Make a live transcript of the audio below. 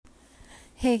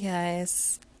Hey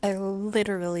guys, I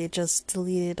literally just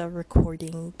deleted a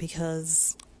recording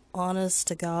because, honest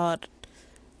to God,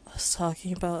 I was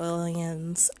talking about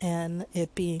aliens and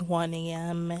it being 1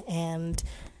 a.m. and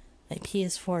my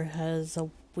PS4 has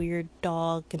a weird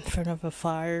dog in front of a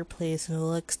fireplace and it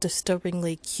looks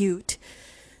disturbingly cute.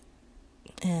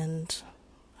 And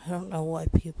I don't know why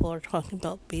people are talking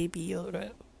about Baby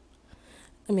Yoda.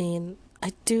 I mean,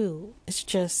 I do. It's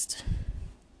just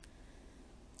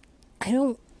I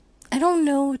don't I don't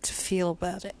know what to feel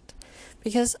about it.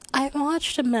 Because I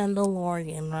watched The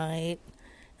Mandalorian, right?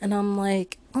 And I'm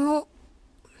like, oh,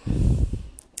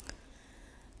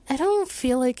 I don't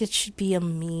feel like it should be a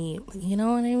meme. You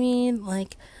know what I mean?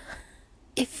 Like,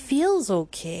 it feels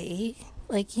okay.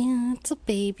 Like, yeah, it's a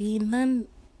baby. And then,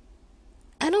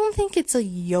 I don't think it's a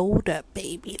Yoda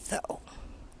baby, though.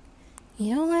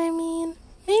 You know what I mean?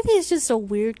 Maybe it's just a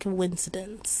weird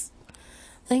coincidence.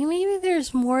 Like, maybe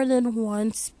there's more than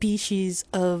one species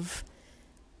of,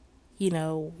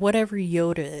 whatever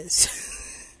Yoda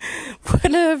is.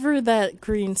 Whatever that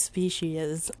green species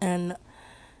is. And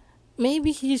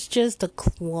maybe he's just a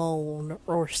clone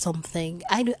or something.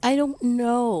 I don't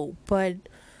know. But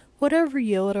whatever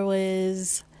Yoda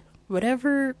is,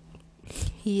 whatever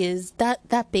he is,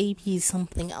 that baby is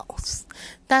something else.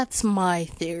 That's my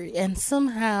theory. And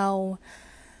somehow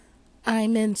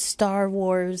I'm in Star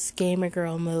Wars gamer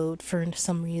girl mode for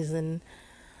some reason.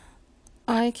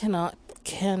 I cannot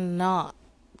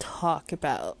talk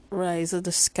about Rise of the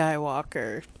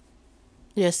Skywalker.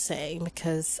 Just saying,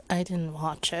 because I didn't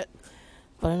watch it.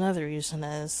 But another reason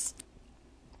is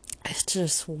it's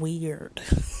just weird.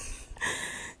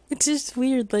 It's just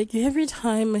weird. Like, every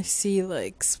time I see,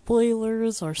 like,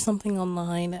 spoilers or something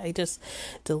online, I just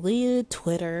deleted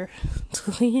Twitter,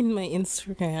 deleted my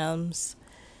Instagrams,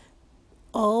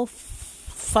 all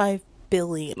 5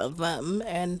 billion of them,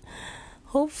 and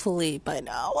hopefully by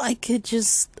now I could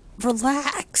just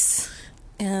relax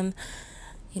and,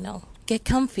 get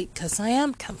comfy, because I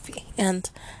am comfy, and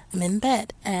I'm in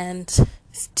bed, and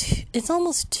it's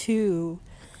almost 2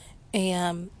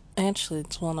 a.m. Actually,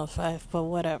 it's 1:05, but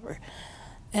whatever.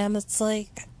 And it's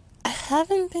like, I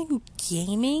haven't been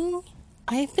gaming.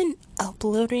 I've been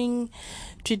uploading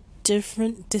to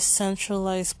different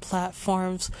decentralized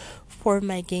platforms for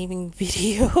my gaming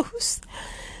videos.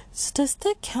 So does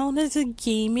that count as a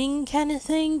gaming kind of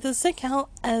thing? Does that count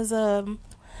as a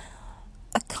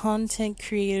content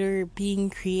creator being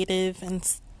creative and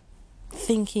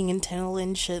thinking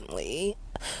intelligently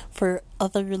for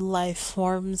other life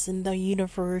forms in the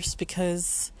universe?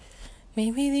 Because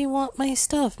maybe they want my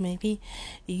stuff. Maybe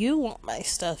you want my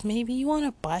stuff. Maybe you want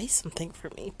to buy something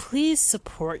for me. Please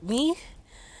support me.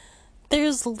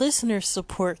 There's listener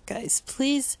support, guys.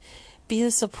 Please be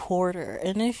a supporter.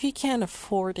 And if you can't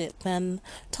afford it, then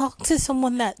talk to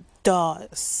someone that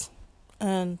does.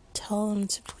 And tell them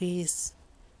to please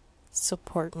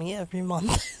support me every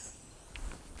month.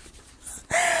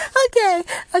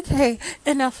 Okay,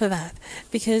 enough of that.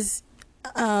 Because,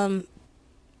 I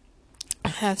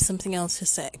have something else to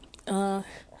say.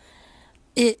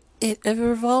 It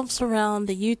revolves around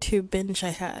the YouTube binge I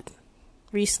had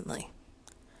recently.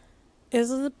 It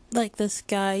was like this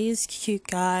guy, he's a cute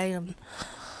guy, and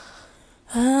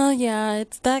oh yeah,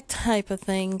 it's that type of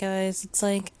thing, guys. It's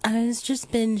like, I was just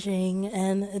binging,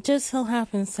 and it just so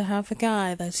happens to have a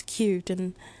guy that's cute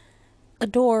and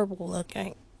adorable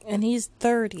looking, and he's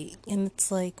 30, and it's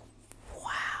like,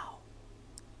 wow,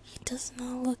 he does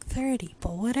not look 30,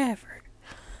 but whatever.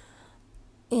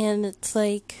 And it's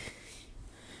like,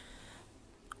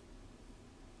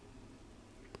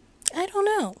 I don't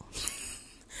know.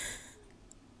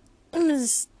 I'm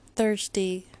just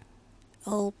thirsty.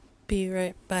 I'll be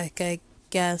right back, I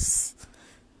guess.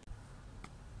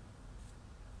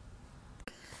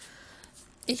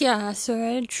 Yeah, so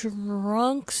I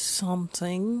drunk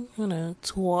something,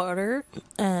 it's water,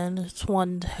 and it's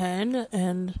 1:10,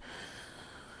 and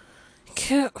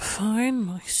can't find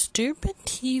my stupid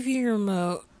TV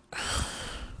remote.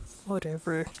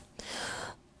 Whatever.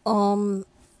 Um,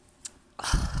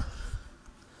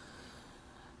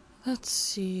 let's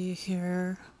see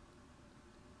here.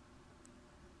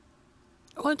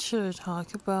 What should I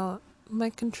talk about? My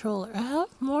controller. I have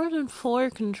more than 4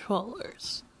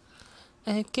 controllers.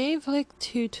 I gave like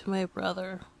 2 to my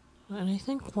brother, and I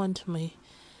think 1 to my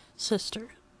sister.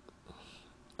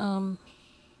 They're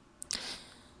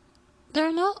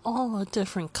not all a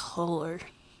different color.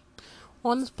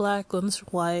 One's black, one's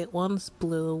white, one's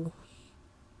blue.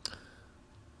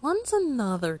 One's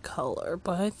another color,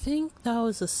 but I think that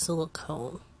was a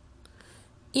silicone.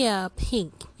 Yeah,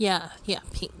 pink. Yeah,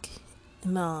 pink.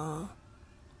 No,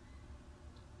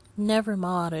 never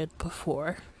modded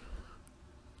before.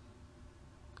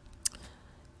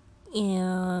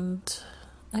 And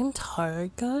I'm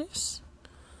tired, guys.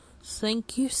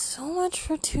 Thank you so much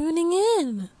for tuning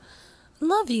in.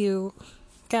 Love you,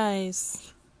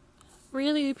 guys.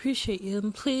 Really appreciate you.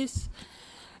 And please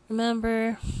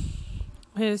remember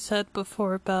what I said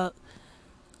before about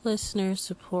listener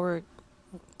support.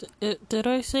 Did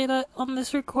I say that on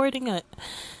this recording?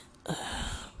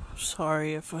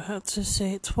 Sorry if I had to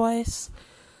say it twice.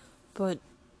 But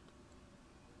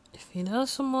if you know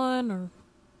someone, or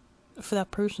if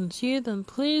that person's you, then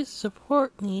please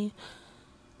support me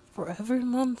for every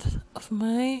month of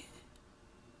my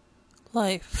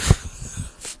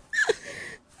life.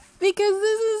 Because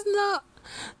this is not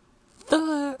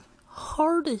the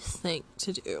hardest thing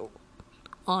to do,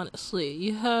 honestly.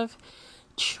 You have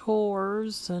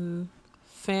chores and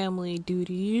family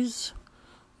duties.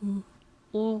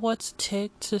 Well, what's it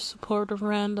take to support a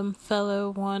random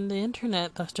fellow on the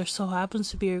internet that just so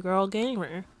happens to be a girl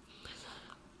gamer?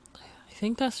 I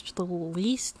think that's the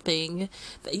least thing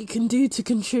that you can do to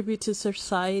contribute to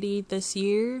society this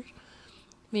year.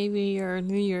 Maybe your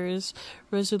New Year's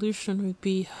resolution would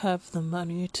be have the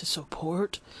money to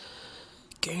support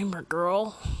Gamer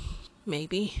Girl.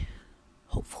 Maybe.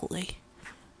 Hopefully.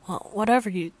 Well, whatever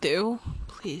you do,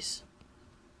 please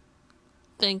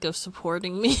think of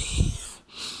supporting me.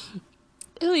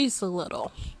 At least a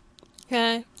little.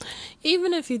 Okay?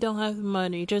 Even if you don't have the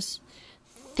money, just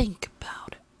think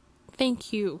about it.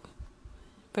 Thank you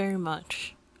very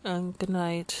much. And good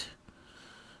night.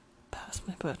 Past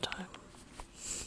my bedtime.